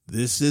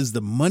This is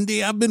the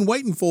Monday I've been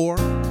waiting for.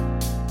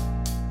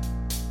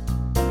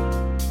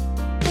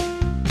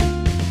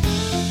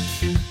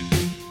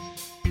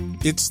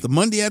 It's the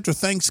Monday after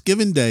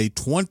Thanksgiving Day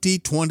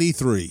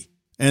 2023,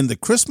 and the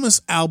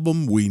Christmas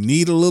album We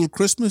Need a Little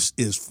Christmas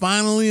is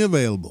finally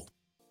available.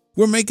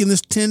 We're making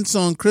this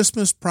 10-song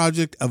Christmas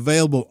project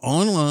available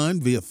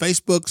online via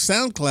Facebook,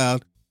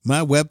 SoundCloud,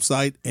 my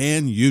website,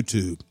 and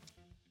YouTube.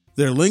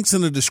 There are links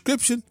in the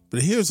description,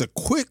 but here's a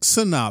quick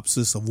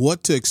synopsis of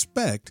what to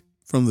expect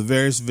from the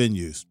various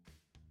venues.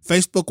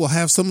 Facebook will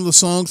have some of the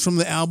songs from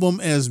the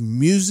album as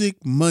Music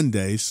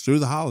Mondays through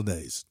the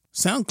holidays.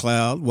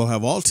 SoundCloud will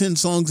have all 10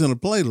 songs in a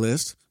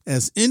playlist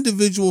as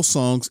individual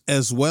songs,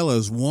 as well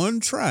as one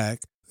track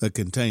that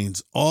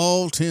contains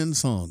all 10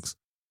 songs.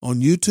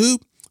 On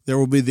YouTube, there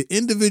will be the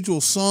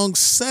individual songs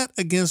set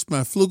against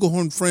my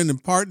flugelhorn friend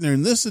and partner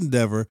in this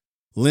endeavor,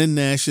 Lynn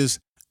Nash's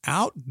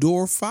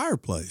outdoor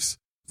fireplace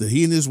that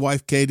he and his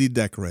wife Katie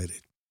decorated.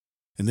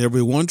 And there'll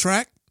be one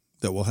track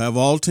that will have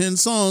all 10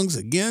 songs,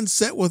 again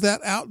set with that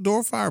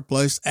outdoor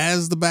fireplace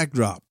as the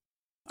backdrop.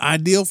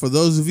 Ideal for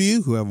those of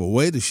you who have a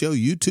way to show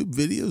YouTube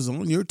videos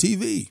on your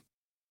TV.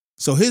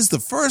 So here's the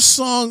first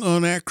song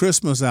on our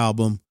Christmas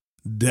album,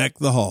 Deck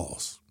the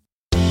Halls.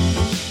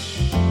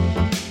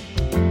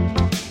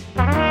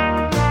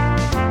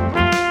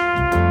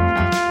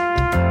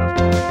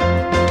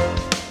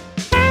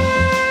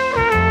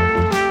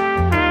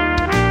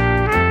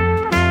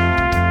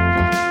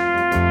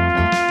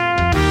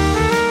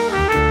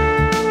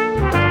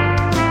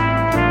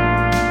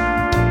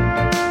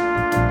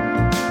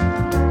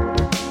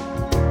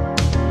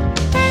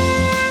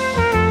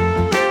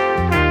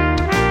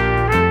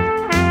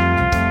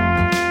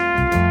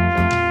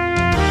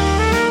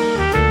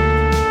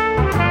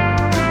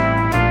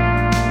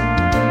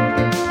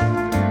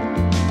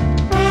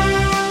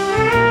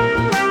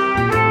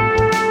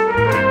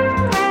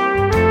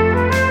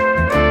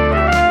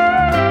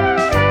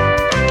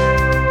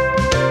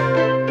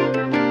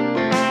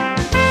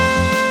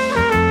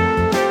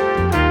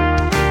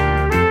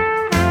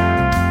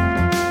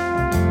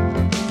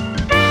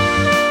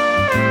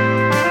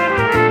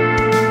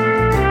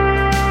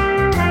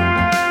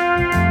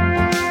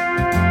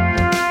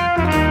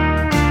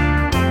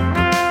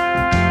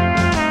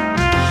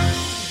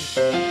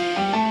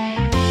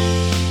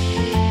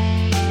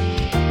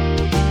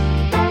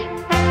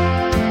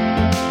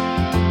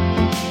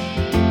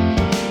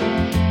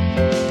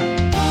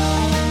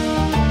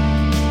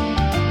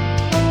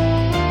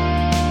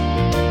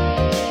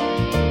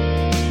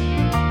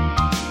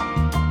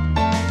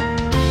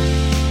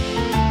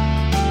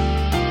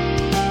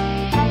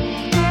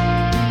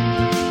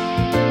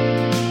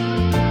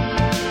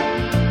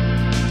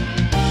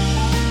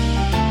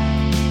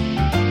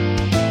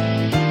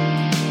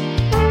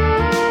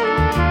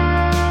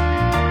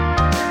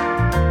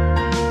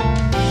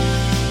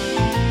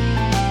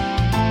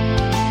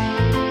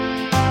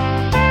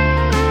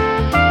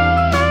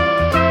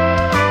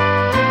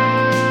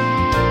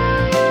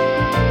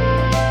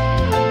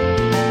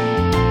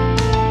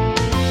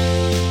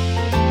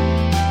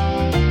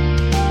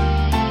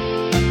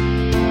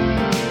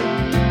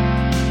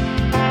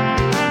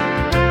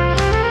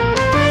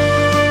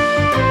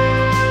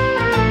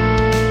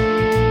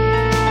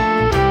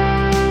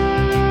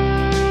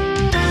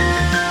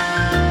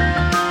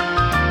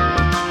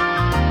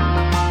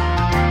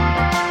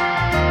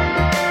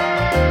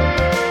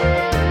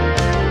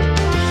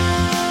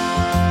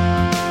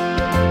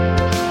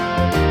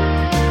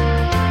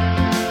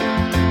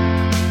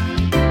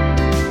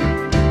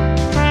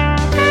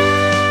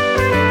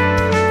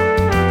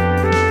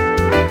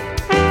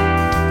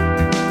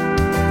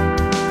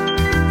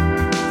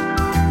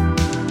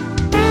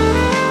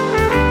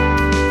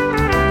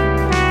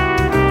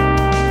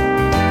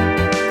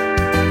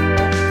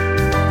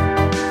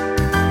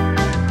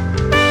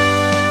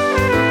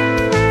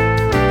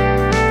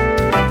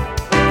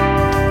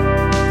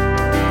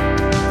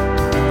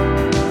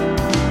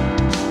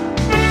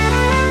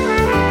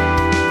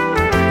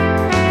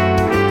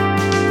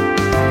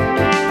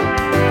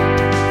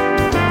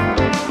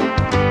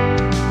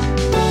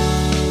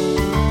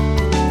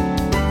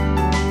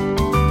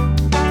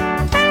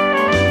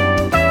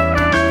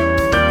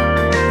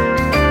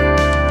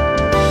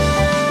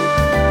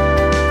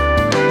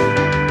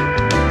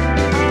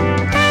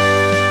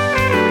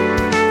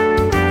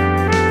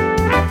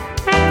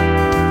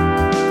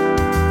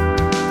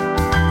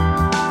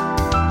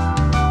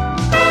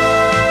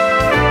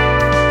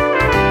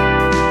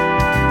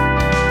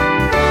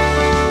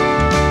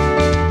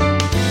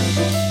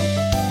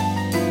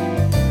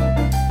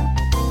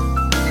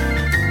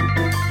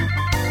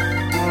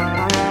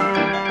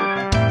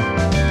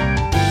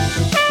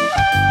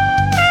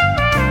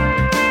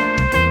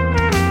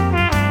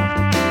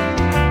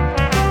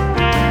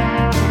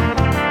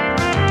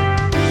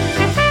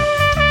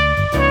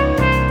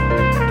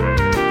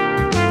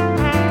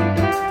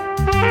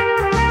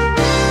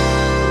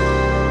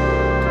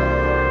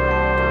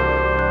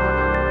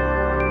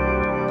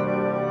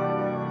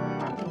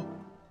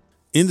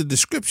 In the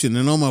description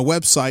and on my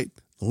website,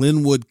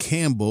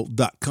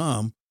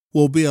 linwoodcampbell.com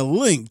will be a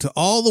link to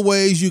all the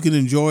ways you can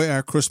enjoy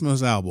our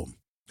Christmas album.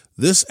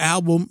 This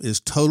album is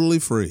totally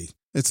free.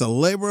 It's a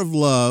labor of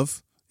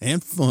love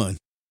and fun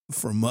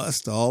from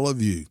us to all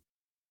of you.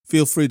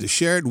 Feel free to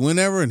share it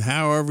whenever and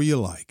however you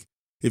like.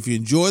 If you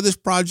enjoy this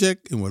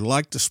project and would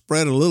like to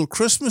spread a little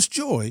Christmas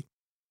joy,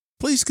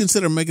 please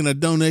consider making a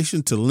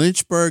donation to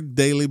Lynchburg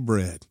Daily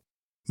Bread.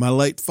 My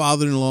late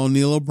father-in-law,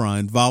 Neil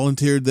O'Brien,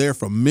 volunteered there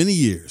for many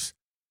years.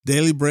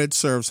 Daily Bread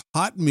serves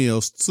hot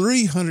meals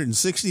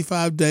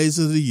 365 days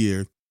of the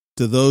year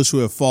to those who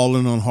have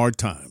fallen on hard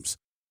times.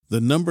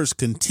 The numbers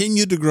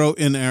continue to grow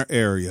in our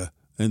area,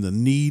 and the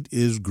need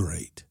is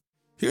great.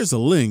 Here's a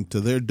link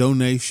to their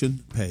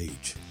donation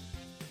page.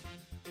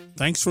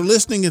 Thanks for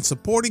listening and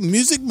supporting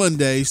Music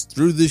Mondays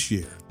through this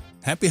year.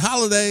 Happy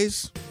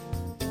holidays!